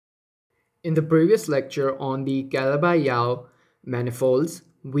In the previous lecture on the Calabi-Yau manifolds,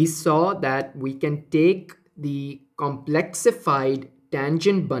 we saw that we can take the complexified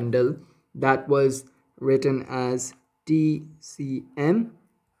tangent bundle that was written as TCM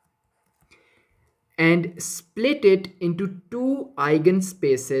and split it into two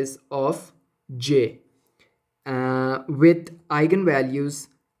eigenspaces of J with eigenvalues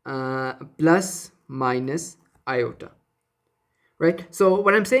plus minus iota. Right? So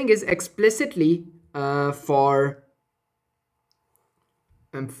what I'm saying is explicitly for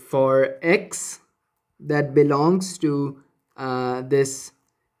x that belongs to this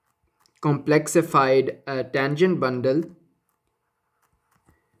complexified tangent bundle,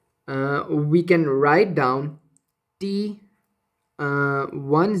 we can write down t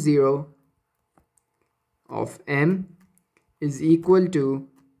 10 of m is equal to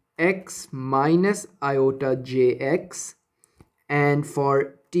x minus iota jx, and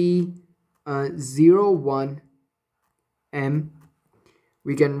for t 01 m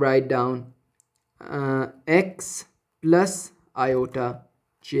we can write down x plus iota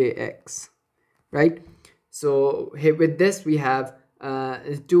jx, right? So here with this we have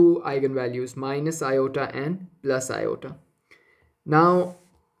two eigenvalues, minus iota and plus iota. Now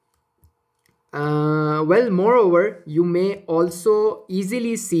moreover, you may also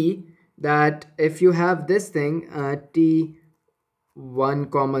easily see that if you have this thing t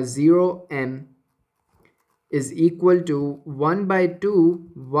 1,0 m is equal to 1 by 2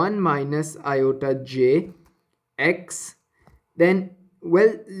 1 minus iota j x, then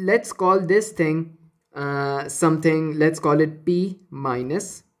let's call this thing something, let's call it p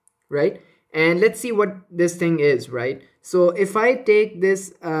minus, right? And let's see what this thing is, right? So if I take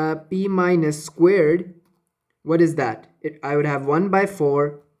this p minus squared, what is that? I would have 1 by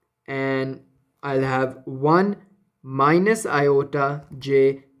 4 and I'll have 1 minus iota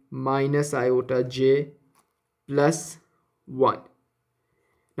j minus iota j plus 1.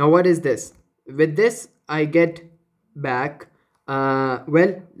 Now what is this? With this I get back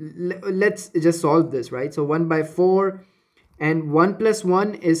let's just solve this, right? So 1 by 4 and 1 plus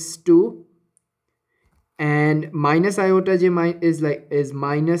 1 is 2, and minus iota j is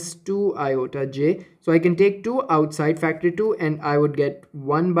minus 2 iota j. So I can take 2 outside, factor 2, and I would get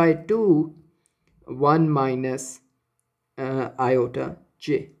 1 by 2 1 minus iota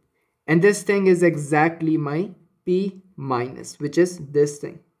j, and this thing is exactly my p minus, which is this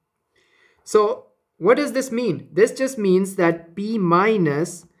thing. So what does this mean? This just means that p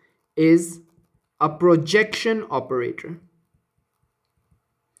minus is a projection operator.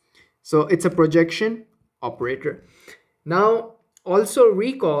 So it's a projection operator. Now also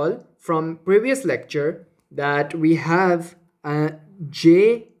recall from previous lecture that we have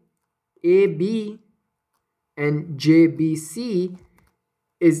JAB and JBC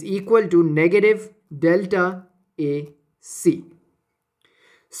is equal to negative delta AC.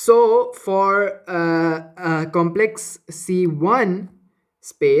 So for complex C1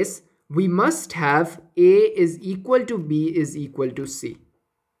 space, we must have A is equal to B is equal to C.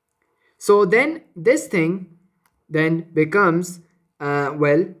 So then this thing then becomes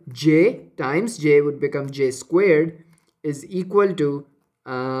J times J would become J squared is equal to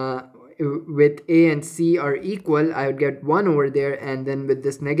with A and C are equal, I would get 1 over there, and then with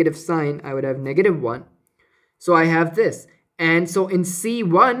this negative sign I would have negative 1. So I have this, and so in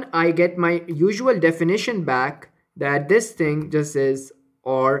C1 I get my usual definition back, that this thing just is,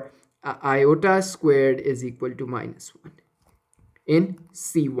 or iota squared is equal to minus 1 in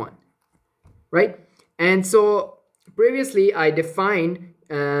C1, right? And so previously I defined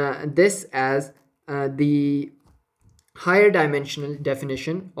this as the higher dimensional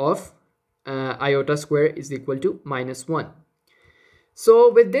definition of iota square is equal to minus 1.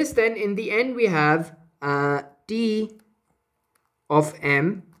 So with this, then in the end we have t of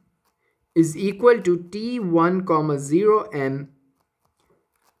m is equal to t1,0 m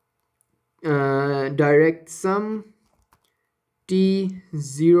direct sum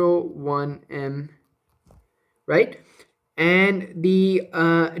t01 m, right? And the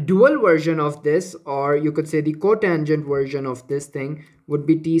dual version of this, or you could say the cotangent version of this thing, would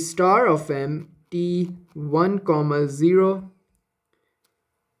be t star of m t1,0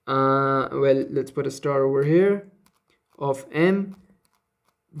 let's put a star over here, of m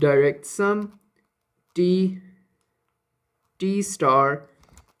direct sum t star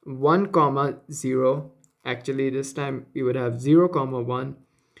 1,0, actually this time we would have 0,1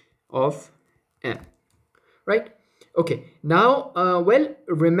 of m, right? Okay, now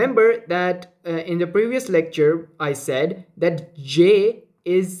remember that in the previous lecture I said that J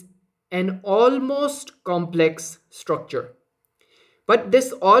is an almost complex structure, But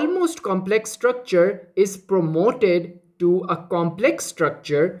this almost complex structure is promoted to a complex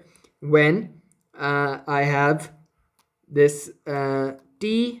structure when I have this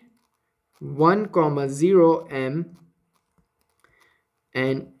t1 comma 0 m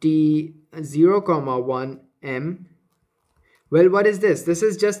and t0 comma 1 m. Well, what is this? This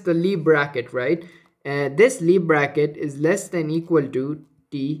is just the Lie bracket, right? This Lie bracket is less than equal to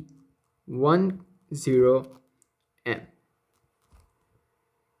t10 m,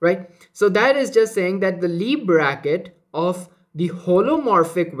 right? So that is just saying that the Lie bracket of the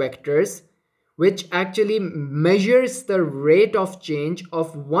holomorphic vectors, which actually measures the rate of change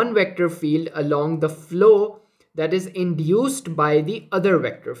of one vector field along the flow that is induced by the other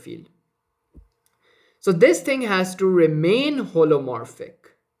vector field. So this thing has to remain holomorphic,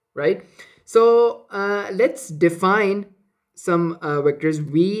 right? So let's define some vectors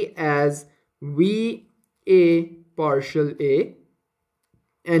v as va partial a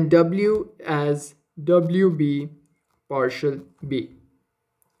and w as wb partial b.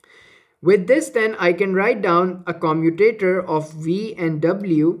 With this, then I can write down a commutator of v and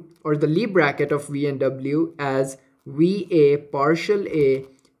w, or the Lie bracket of v and w, as va partial a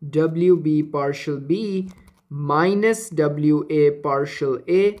wb partial b minus wa partial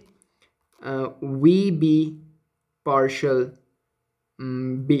a vb partial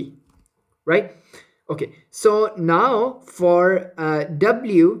b, right? Okay, so now for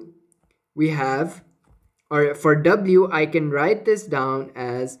w we have, or for w I can write this down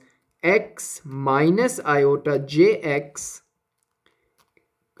as x minus iota jx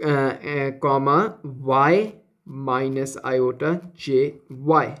comma y minus iota jy,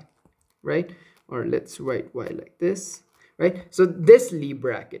 right? Or let's write y like this, right? So this Lie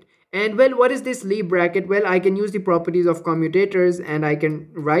bracket. And well, what is this Lie bracket? Well, I can use the properties of commutators and I can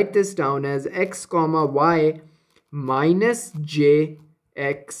write this down as x comma y minus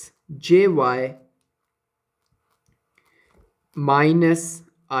jx jy minus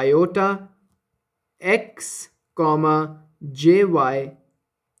iota x comma jy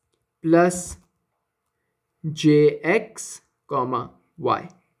plus jx comma y,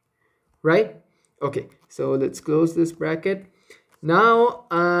 right? Okay, so let's close this bracket. Now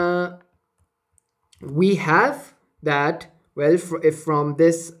we have that, well, if from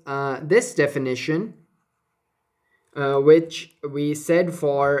this this definition, which we said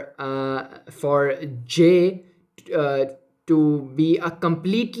for J to be a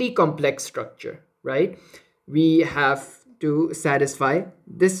completely complex structure, right? We have to satisfy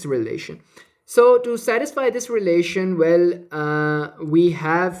this relation. So to satisfy this relation, well, we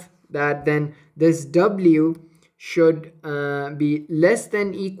have that then this W should be less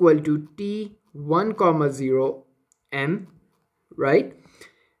than equal to T1 comma 0 M, right?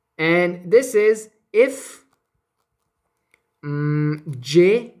 And this is if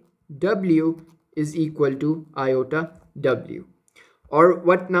JW is equal to iota W. Or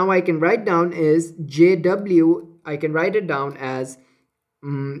what now I can write down is JW, I can write it down as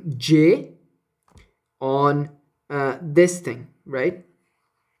J on this thing, right?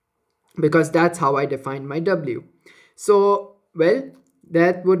 Because that's how I define my W. So, well,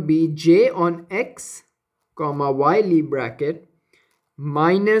 that would be J on X comma Y Lie bracket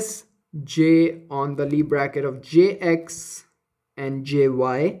minus J on the Lie bracket of JX and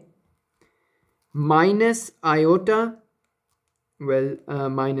JY minus iota, well,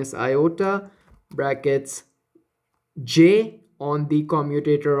 minus iota brackets J on the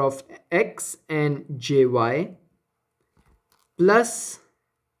commutator of X and JY plus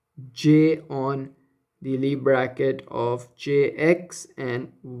J on the Lie bracket of JX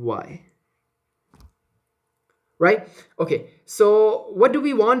and Y, right? Okay, so what do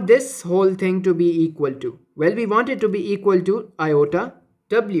we want this whole thing to be equal to? Well, we want it to be equal to iota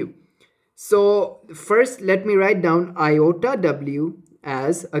W. So first let me write down iota W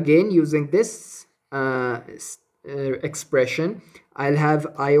as, again using this expression, I'll have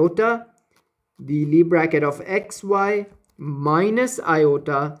iota the Lie bracket of XY minus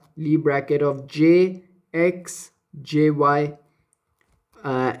iota Lie bracket of JX JY,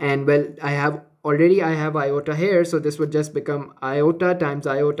 and well, I have iota here, so this would just become iota times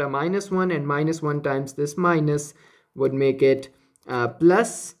iota minus 1, and minus 1 times this minus would make it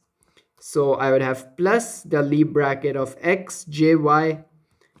plus. So I would have plus the Lie bracket of X JY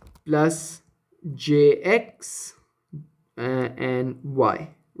plus JX and Y,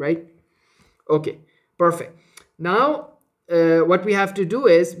 right? Okay, perfect. Now what we have to do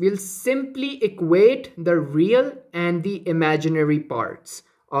is we'll simply equate the real and the imaginary parts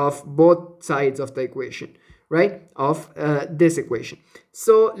of both sides of the equation, right? Of this equation.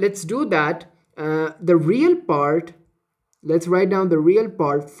 So let's do that. The real part let's write down the real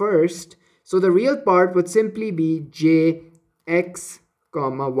part first. So the real part would simply be jx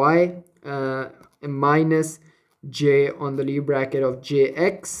comma y minus j on the leaf bracket of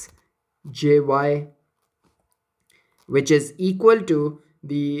jx jy, which is equal to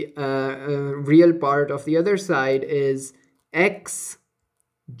the real part of the other side is x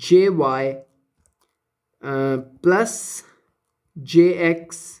jy plus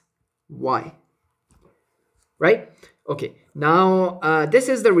jx y, right? Okay, now this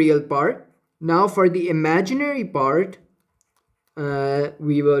is the real part. Now for the imaginary part,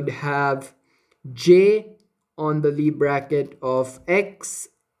 we would have j on the leaf bracket of x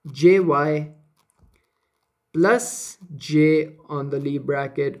jy plus j on the leaf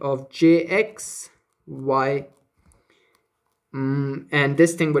bracket of jx y, and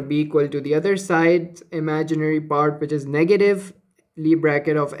this thing would be equal to the other side imaginary part, which is negative leaf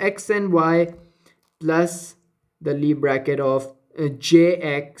bracket of x and y plus the leaf bracket of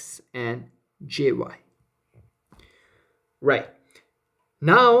jx and jy. Right.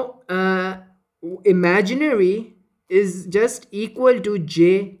 Now imaginary is just equal to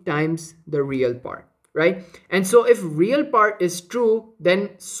j times the real part, right? And so if real part is true, then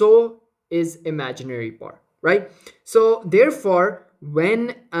so is imaginary part, right? So therefore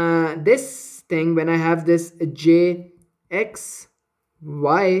when when I have this jx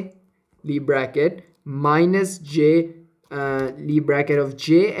y leaf bracket minus j leaf bracket of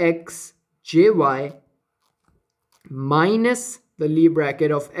jx jy minus the leaf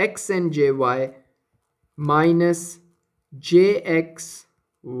bracket of x and jy minus jx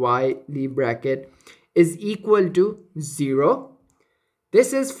y leaf bracket is equal to 0.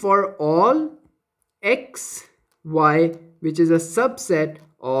 This is for all x y which is a subset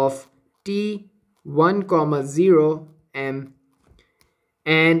of t1 comma 0 m,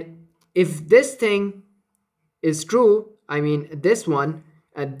 and if this thing is true, I mean this one,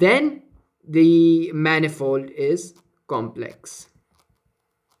 then the manifold is complex.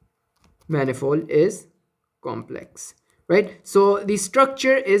 Manifold is complex, right? So the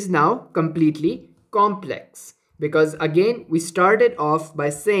structure is now completely complex, because again we started off by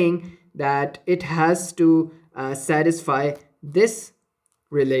saying that it has to satisfy this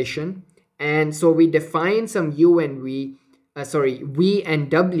relation, and so we define some u and v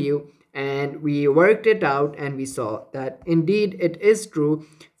and w, and we worked it out and we saw that indeed it is true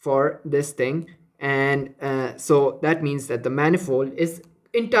for this thing, and so that means that the manifold is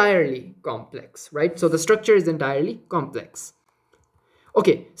entirely complex, right? So the structure is entirely complex.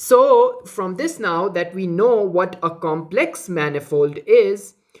 Okay, so from this, now that we know what a complex manifold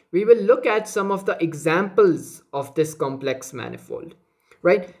is, we will look at some of the examples of this complex manifold,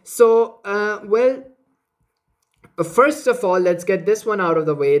 right? So first of all, let's get this one out of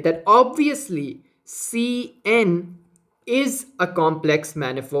the way, that obviously Cn is a complex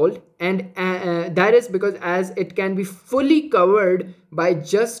manifold, and that is because as it can be fully covered by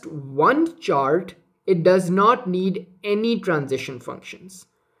just one chart, it does not need any transition functions,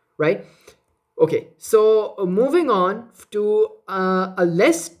 right? Okay, so moving on to a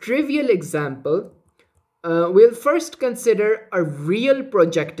less trivial example, we'll first consider a real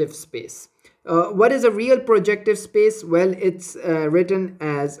projective space. What is a real projective space? Well, it's written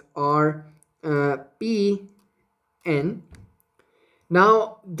as R P N.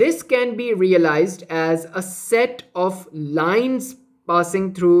 Now, this can be realized as a set of lines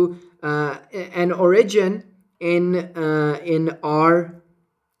passing through an origin in R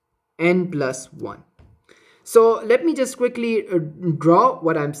n plus 1. So let me just quickly draw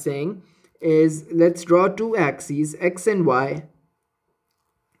what I'm saying is, let's draw two axes, x and y.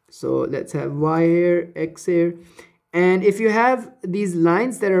 So let's have y here, x here, and if you have these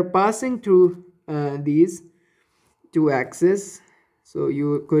lines that are passing through these two axes, so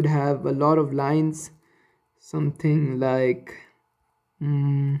you could have a lot of lines, something like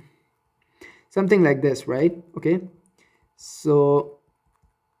this, right? Okay, so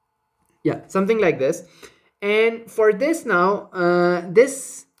yeah, something like this. And for this now,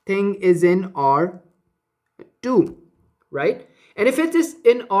 this thing is in R2, right? And if it is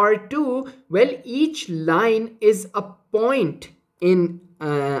in R2, well, each line is a point in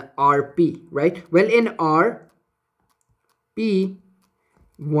RP, right? Well, in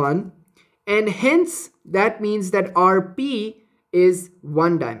RP1, and hence that means that RP is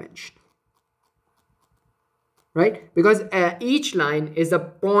one dimension, right? Because each line is a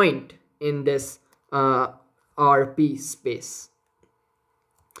point in this RP space.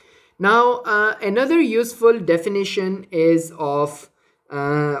 Now, another useful definition is of,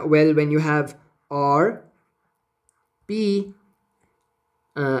 well, when you have R, P,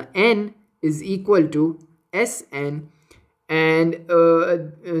 N is equal to Sn, and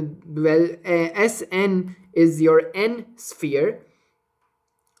Sn is your n sphere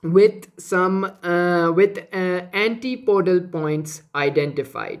with some antipodal points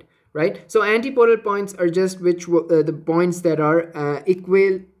identified, right? So antipodal points are just the points that are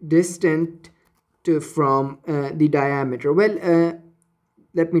equidistant from the diameter. Well,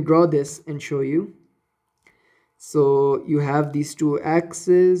 let me draw this and show you. So you have these two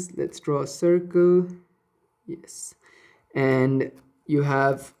axes. Let's draw a circle. Yes. And you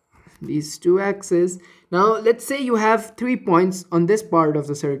have these two axes. Now let's say you have 3 points on this part of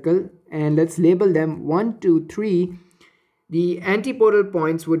the circle, and let's label them 1, 2, 3. The antipodal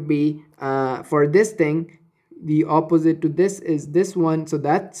points would be for this thing, the opposite to this is this one, so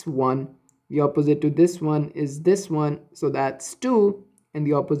that's 1. The opposite to this one is this one, so that's 2. And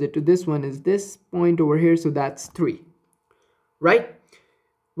the opposite to this one is this point over here, so that's 3. Right?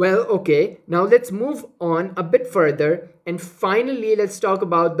 Well, okay, now let's move on a bit further, and finally let's talk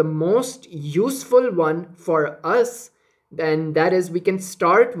about the most useful one for us. Then that is, we can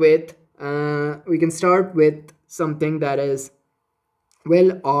start with something that is,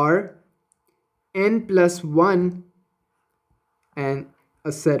 well, R n plus 1 and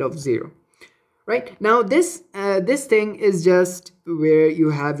a set of 0. Right? Now this thing is just where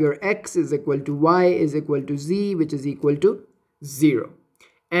you have your x is equal to y is equal to z, which is equal to 0.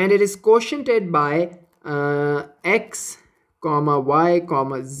 And it is quotiented by x comma y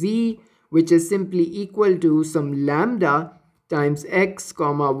comma z, which is simply equal to some lambda times x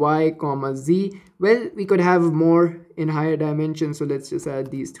comma y comma z. Well, we could have more in higher dimensions, so let's just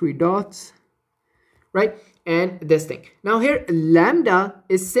add these 3 dots, right? And this thing. Now here lambda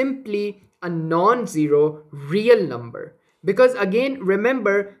is simply a non-zero real number, because again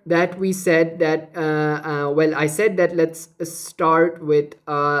remember that we said that I said that let's start with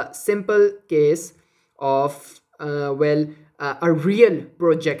a simple case of a real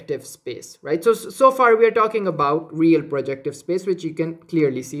projective space, right? So far we are talking about real projective space, which you can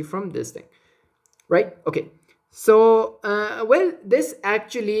clearly see from this thing, right? Okay, so this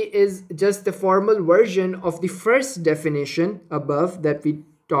actually is just the formal version of the first definition above that we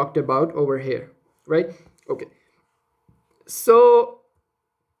talked about over here, right? Okay, so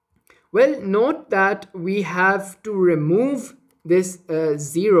note that we have to remove this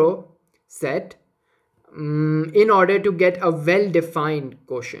 0 set in order to get a well-defined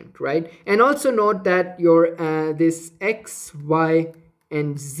quotient, right? And also note that your this x, y,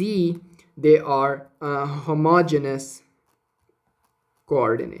 and z, they are homogeneous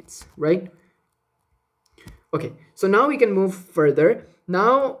coordinates, right? Okay, so now we can move further.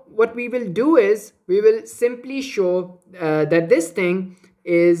 Now what we will do is we will simply show that this thing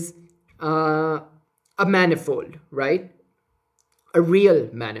is a manifold, right? A real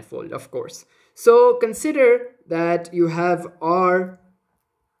manifold, of course. So consider that you have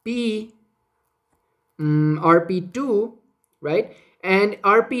RP2, right? And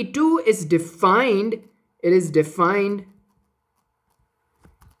RP2 is defined, it is defined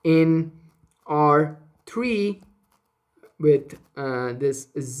in R3 with this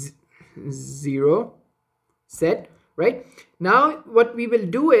 0 set, right? Now what we will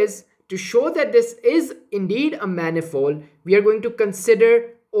do is, to show that this is indeed a manifold, we are going to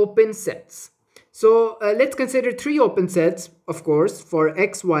consider open sets. So let's consider 3 open sets, of course, for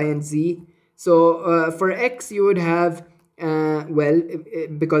x, y, and z. So for x you would have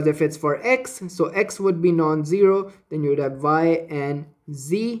because if it's for x, so x would be non-zero, then you would have y and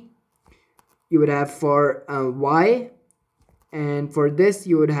z. You would have for y, and for this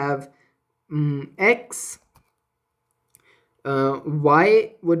you would have x,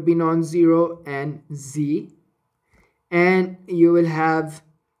 y would be non-zero, and z, and you will have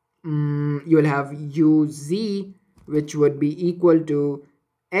uz, which would be equal to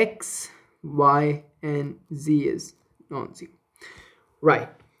x, y, and z is non-zero, right?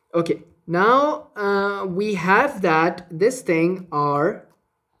 Okay, now we have that this thing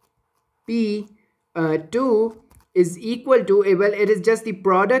RP2 is equal to, well, it is just the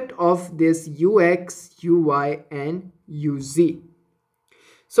product of this ux, uy, and uz.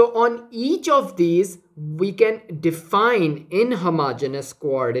 So on each of these we can define inhomogeneous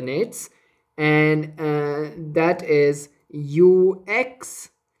coordinates, and that is ux,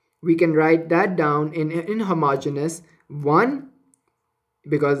 we can write that down in inhomogeneous 1,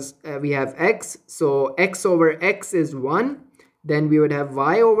 because we have x, so x over x is 1. Then we would have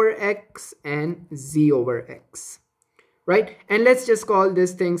y over x and z over x, right? And let's just call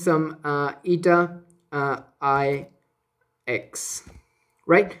this thing some eta ix,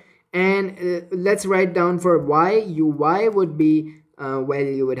 right? And let's write down for y, uy would be,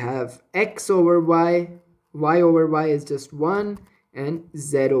 you would have x over y y over y is just 1 and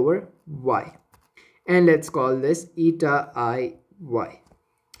z over y. And let's call this eta I y.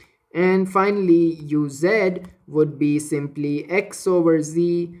 And finally, uz would be simply x over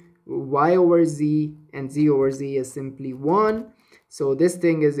z, y over z, and z over z is simply 1. So this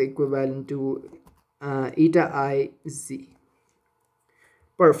thing is equivalent to eta I z.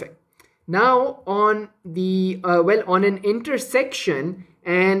 Perfect. Now on the on an intersection,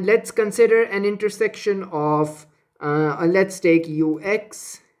 and let's consider an intersection of let's take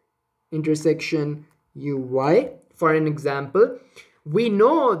ux intersection uy for an example. We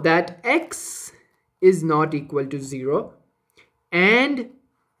know that x is not equal to 0 and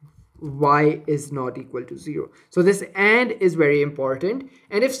y is not equal to 0. So this and is very important,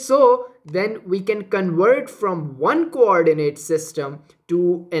 and if so, then we can convert from one coordinate system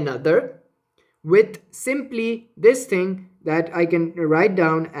to another with simply this thing that I can write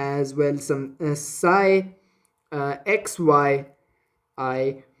down as well, some psi xy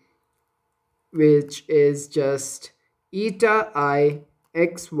I, which is just eta I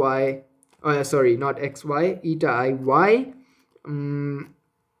xy, sorry, not xy, eta I y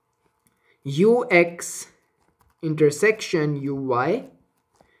ux intersection uy,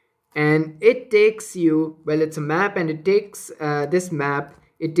 and it takes you, well, it's a map, and it takes this map,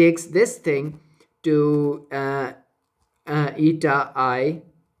 it takes this thing to eta I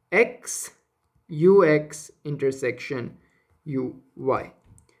x ux intersection uy.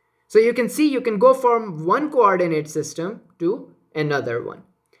 So you can see you can go from one coordinate system to another one.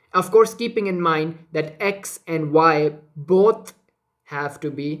 Of course, keeping in mind that x and y both have to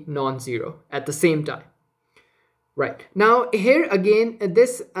be non-zero at the same time. Right. Now here again,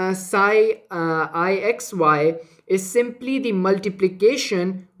 this psi ixy is simply the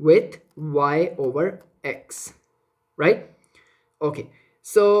multiplication with y over x. Right? Okay.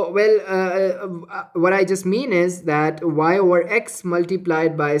 So, well, what I just mean is that y over x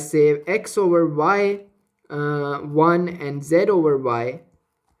multiplied by, say, x over y 1 and z over y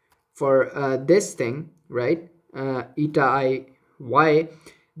for this thing, right, eta I y,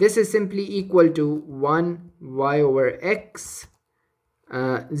 this is simply equal to 1 y over x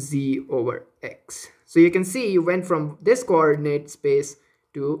z over x. So you can see you went from this coordinate space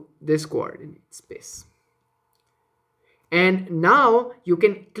to this coordinate space. And now you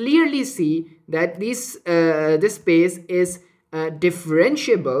can clearly see that this space is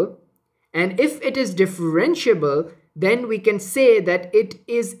differentiable, and if it is differentiable, then we can say that it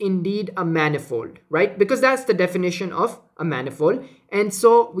is indeed a manifold, right? Because that's the definition of a manifold. And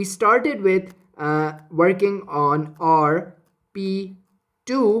so we started with working on RP2.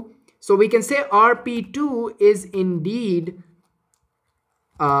 So we can say RP2 is indeed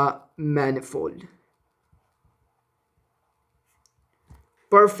a manifold.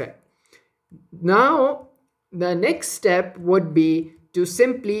 Perfect. Now, the next step would be to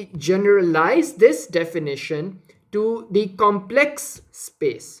simply generalize this definition to the complex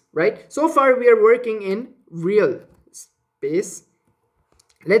space, right? So far, we are working in real space.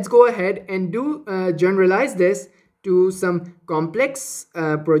 Let's go ahead and do generalize this to some complex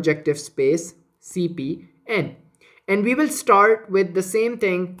projective space, CPN. And we will start with the same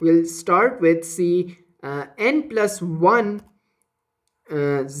thing. We'll start with n plus 1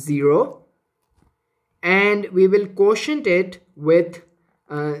 0, and we will quotient it with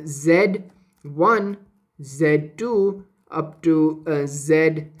z1 z2 up to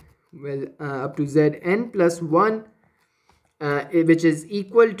up to zn plus 1, which is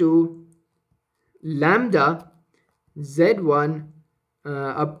equal to lambda z1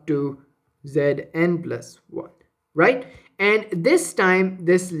 up to zn plus 1, right? And this time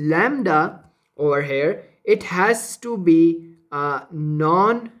this lambda over here, it has to be a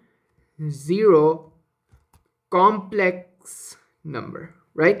non-zero complex number,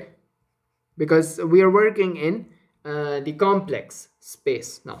 right? Because we are working in the complex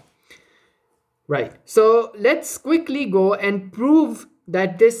space now, right? So let's quickly go and prove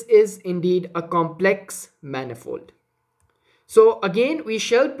that this is indeed a complex manifold. So again, we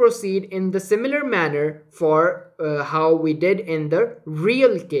shall proceed in the similar manner for how we did in the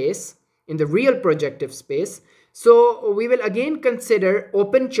real case, in the real projective space. So we will again consider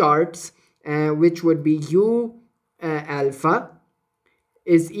open charts, which would be u alpha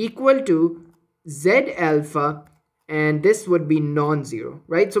is equal to z alpha, and this would be non-zero,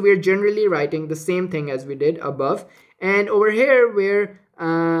 right? So we are generally writing the same thing as we did above, and over here where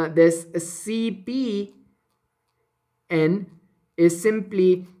this CPN is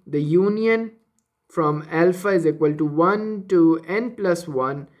simply the union from alpha is equal to 1 to n plus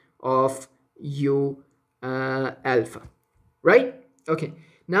 1 of u alpha, right? Okay,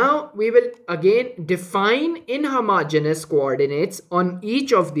 Now we will again define inhomogeneous coordinates on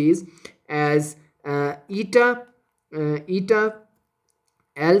each of these as eta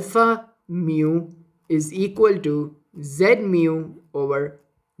alpha mu is equal to z mu over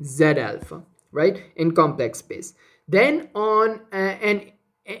z alpha, right, in complex space. Then on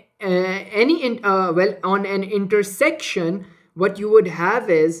on an intersection, what you would have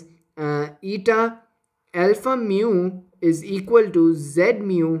is eta alpha mu is equal to z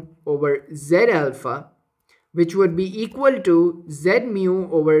mu over z alpha, which would be equal to z mu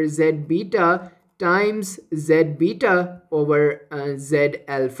over z beta times z beta over z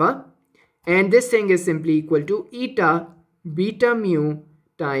alpha, and this thing is simply equal to eta beta mu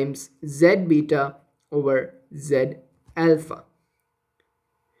times z beta over z alpha.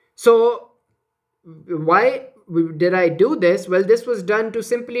 So why did I do this? Well, this was done to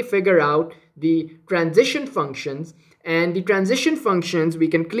simply figure out the transition functions, and the transition functions we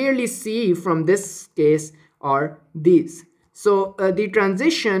can clearly see from this case are these. So the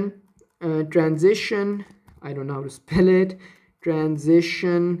transition, I don't know how to spell it,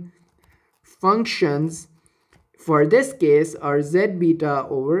 transition functions for this case are z beta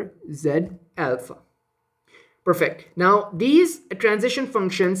over z alpha. Perfect. Now these transition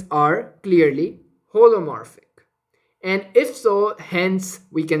functions are clearly holomorphic, and if so, hence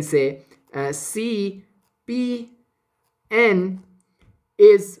we can say CPN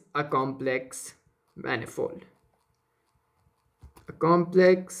is a complex manifold. A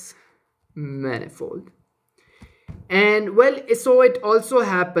complex manifold. And well, so it also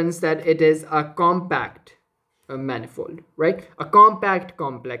happens that it is a compact manifold, right? A compact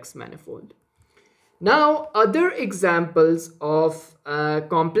complex manifold. Now, other examples of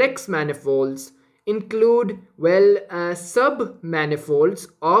complex manifolds include, well, sub-manifolds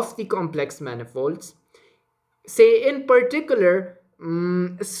of the complex manifolds. Say in particular,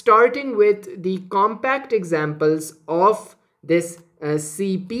 starting with the compact examples of this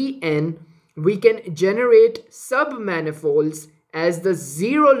CPN, we can generate sub-manifolds as the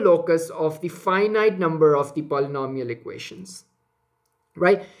zero locus of the finite number of the polynomial equations,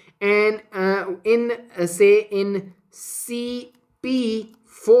 right? And say in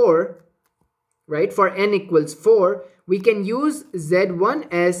CP4, right, for n equals 4, we can use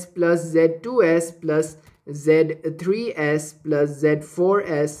z1s plus z2s plus z3s plus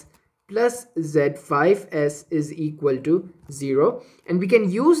z4s plus z5s is equal to 0, and we can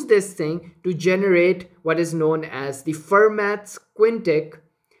use this thing to generate what is known as the Fermat's quintic.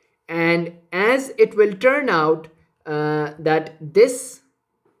 And as it will turn out that this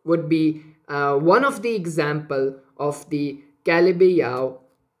would be one of the example of the Calabi-Yau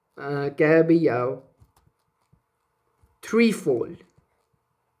threefold,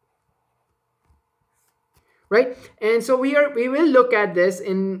 right? And so we will look at this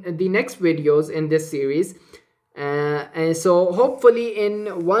in the next videos in this series, and so hopefully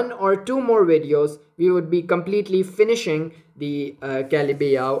in 1 or 2 more videos we would be completely finishing the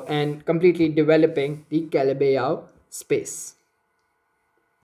Calabi-Yau and completely developing the Calabi-Yau space.